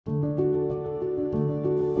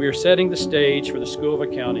We are setting the stage for the School of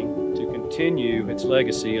Accounting to continue its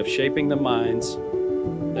legacy of shaping the minds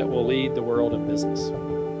that will lead the world of business.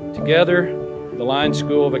 Together, the Lyons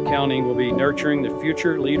School of Accounting will be nurturing the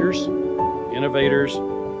future leaders, innovators,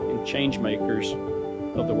 and change makers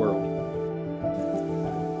of the world.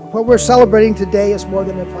 What we're celebrating today is more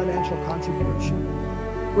than a financial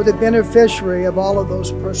contribution. We're the beneficiary of all of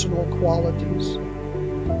those personal qualities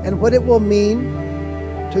and what it will mean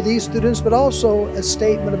to these students, but also a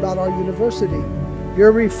statement about our university.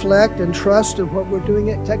 Your reflect and trust in what we're doing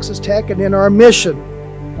at Texas Tech and in our mission.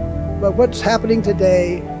 But what's happening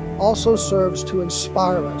today also serves to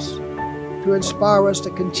inspire us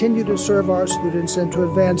to continue to serve our students and to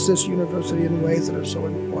advance this university in ways that are so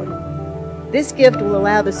important. This gift will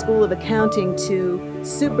allow the School of Accounting to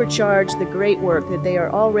supercharge the great work that they are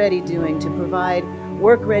already doing to provide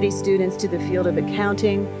work-ready students to the field of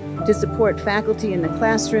accounting, to support faculty in the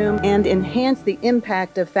classroom, and enhance the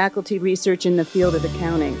impact of faculty research in the field of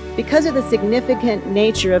accounting. Because of the significant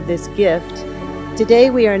nature of this gift, today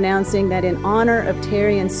we are announcing that in honor of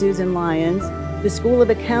Terry and Susan Lyons, the School of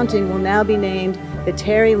Accounting will now be named the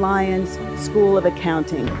Terry Lyons School of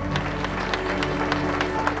Accounting.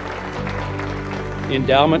 The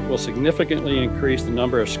endowment will significantly increase the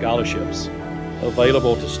number of scholarships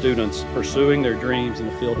available to students pursuing their dreams in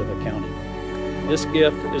the field of accounting. This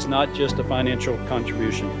gift is not just a financial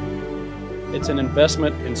contribution. It's an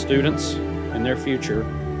investment in students and their future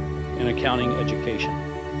in accounting education.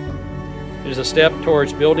 It is a step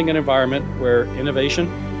towards building an environment where innovation,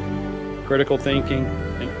 critical thinking,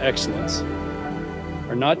 and excellence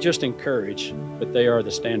are not just encouraged, but they are the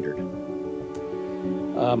standard.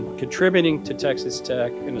 Contributing to Texas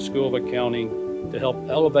Tech and the School of Accounting to help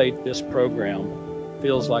elevate this program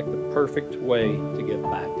feels like the perfect way to give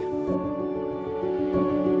back.